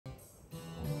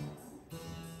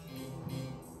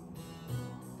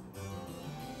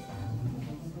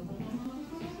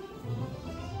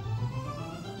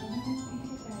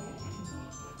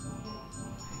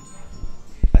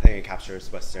it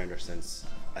captures Wes Anderson's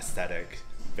aesthetic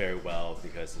very well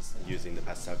because it's using the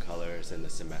pastel colors and the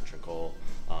symmetrical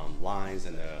lines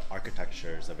and the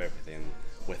architectures of everything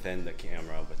within the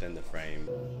camera, within the frame.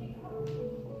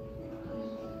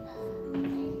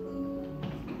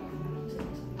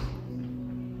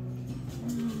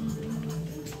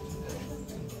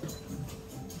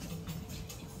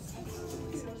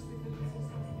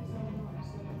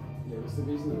 What's the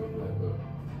reason of that book?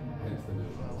 Hence the name.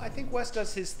 I think Wes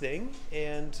does his thing,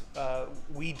 and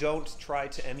we don't try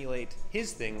to emulate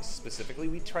his things specifically.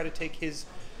 We try to take his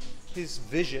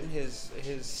vision, his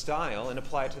style, and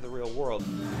apply it to the real world.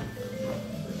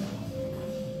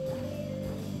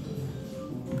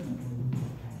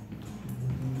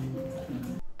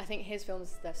 I think his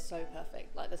films, they're so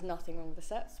perfect. Like, there's nothing wrong with the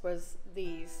sets, whereas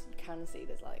these, you can see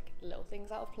there's like little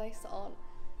things out of place that aren't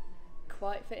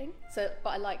quite fitting. So,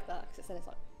 but I like that because it's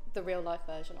like the real life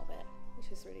version of it,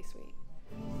 which is really sweet.